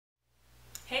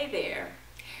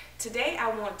Today I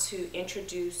want to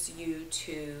introduce you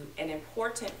to an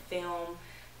important film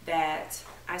that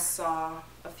I saw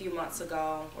a few months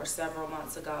ago or several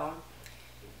months ago,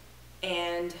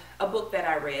 and a book that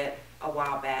I read a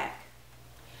while back.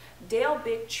 Dale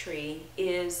Bigtree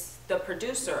is the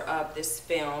producer of this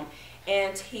film,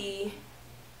 and he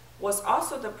was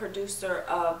also the producer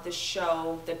of the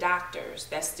show The Doctors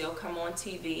that still come on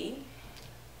TV.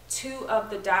 Two of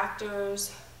the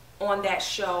doctors on that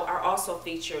show are also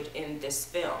featured in this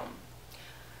film.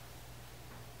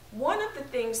 One of the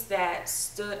things that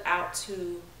stood out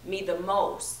to me the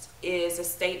most is a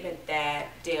statement that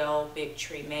Dale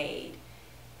Bigtree made.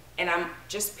 And I'm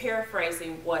just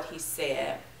paraphrasing what he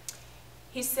said.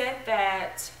 He said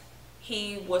that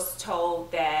he was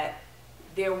told that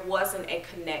there wasn't a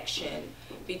connection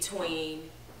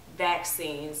between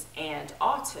vaccines and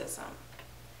autism.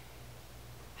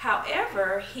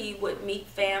 However, he would meet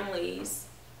families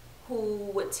who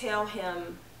would tell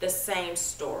him the same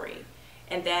story,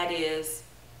 and that is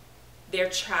their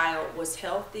child was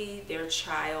healthy, their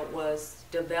child was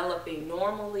developing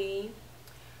normally,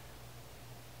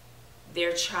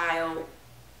 their child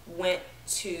went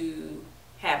to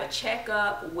have a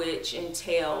checkup, which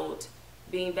entailed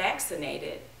being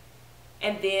vaccinated,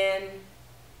 and then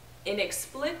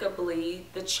inexplicably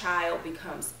the child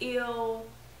becomes ill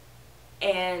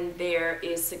and there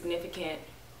is significant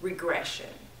regression.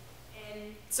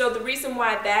 And so the reason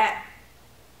why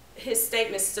his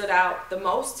statement stood out the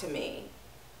most to me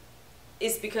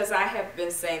is because I have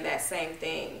been saying that same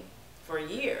thing for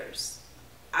years.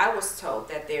 I was told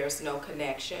that there's no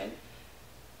connection,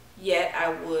 yet I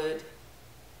would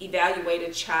evaluate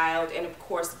a child and of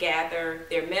course gather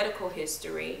their medical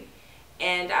history,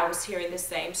 and I was hearing the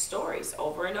same stories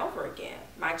over and over again.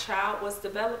 My child was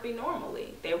developing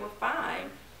normally. They were fine.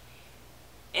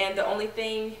 And the only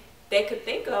thing they could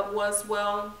think of was,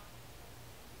 well,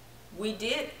 we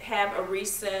did have a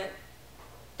recent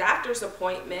doctor's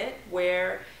appointment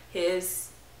where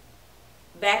his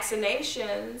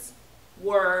vaccinations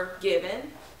were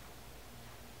given.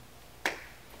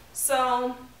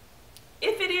 So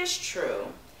if it is true,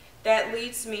 that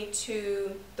leads me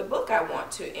to the book I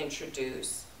want to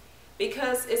introduce,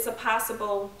 because it's a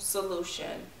possible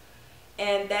solution.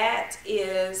 And that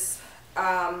is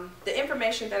the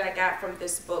information that I got from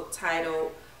this book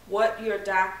titled What Your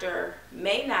Doctor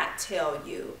May Not Tell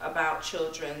You About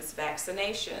Children's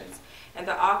Vaccinations. And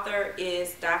the author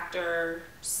is Dr.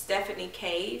 Stephanie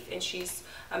Cave, and she's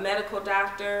a medical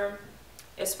doctor.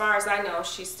 As far as I know,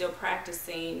 she's still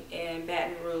practicing in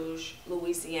Baton Rouge,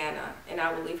 Louisiana, and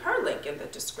I will leave her link in the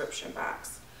description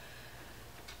box.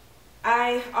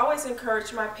 I always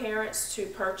encourage my parents to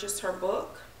purchase her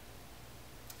book,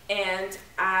 and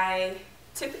I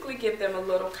typically give them a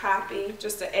little copy,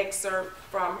 just an excerpt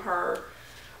from her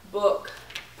book,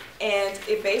 and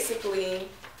it basically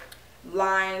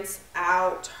lines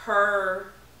out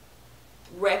her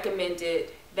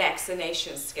recommended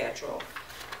vaccination schedule.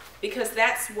 Because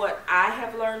that's what I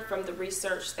have learned from the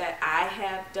research that I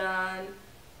have done,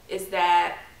 is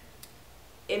that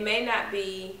it may not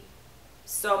be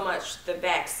so much the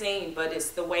vaccine, but it's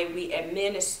the way we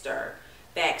administer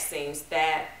vaccines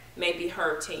that may be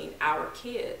hurting our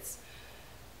kids.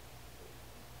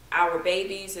 Our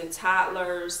babies and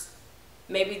toddlers,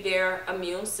 maybe their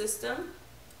immune system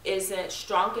isn't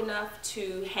strong enough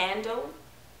to handle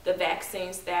the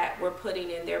vaccines that we're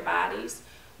putting in their bodies.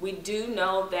 We do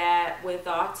know that with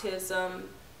autism,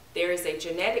 there is a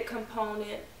genetic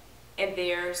component and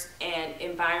there's an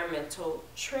environmental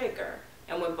trigger.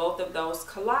 And when both of those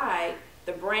collide,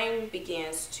 the brain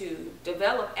begins to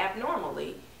develop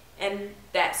abnormally, and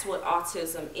that's what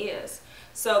autism is.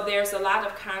 So there's a lot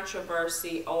of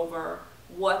controversy over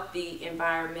what the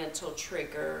environmental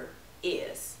trigger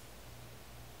is.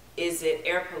 Is it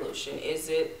air pollution? Is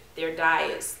it their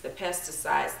diets, the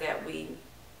pesticides that we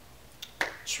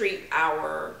treat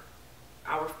our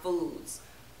foods?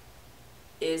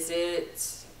 Is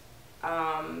it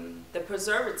the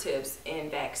preservatives in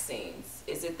vaccines?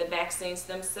 Is it the vaccines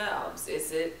themselves?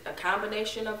 Is it a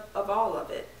combination of all of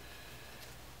it?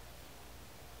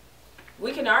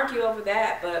 We can argue over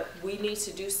that, but we need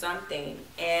to do something,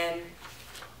 and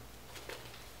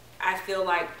I feel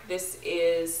like this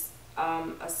is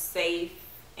a safe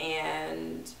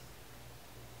and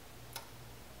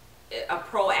a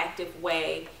proactive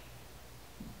way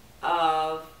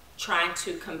of trying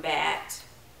to combat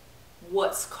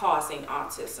what's causing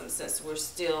autism, since we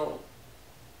still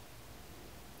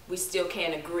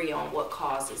can't agree on what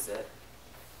causes it.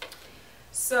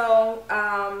 So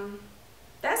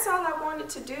that's all I wanted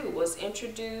to do, was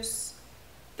introduce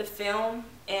the film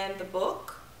and the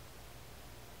book.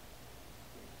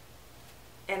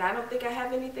 And I don't think I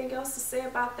have anything else to say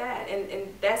about that.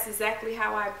 And that's exactly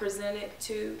how I present it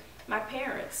to my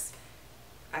parents.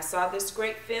 I saw this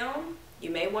great film. You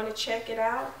may want to check it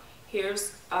out.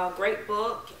 Here's a great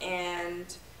book, and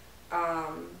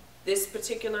this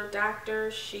particular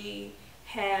doctor, she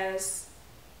has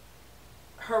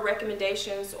her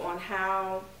recommendations on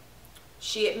how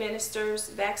she administers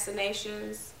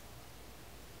vaccinations.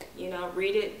 You know,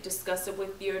 read it, discuss it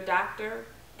with your doctor,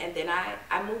 and then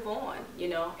I move on. You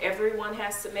know, everyone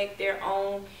has to make their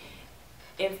own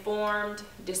informed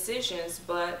decisions,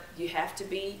 but you have to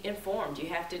be informed. You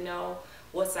have to know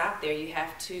what's out there. You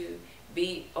have to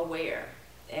be aware,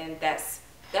 and that's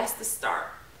the start.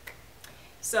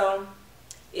 So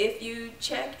if you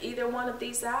check either one of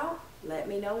these out, let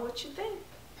me know what you think.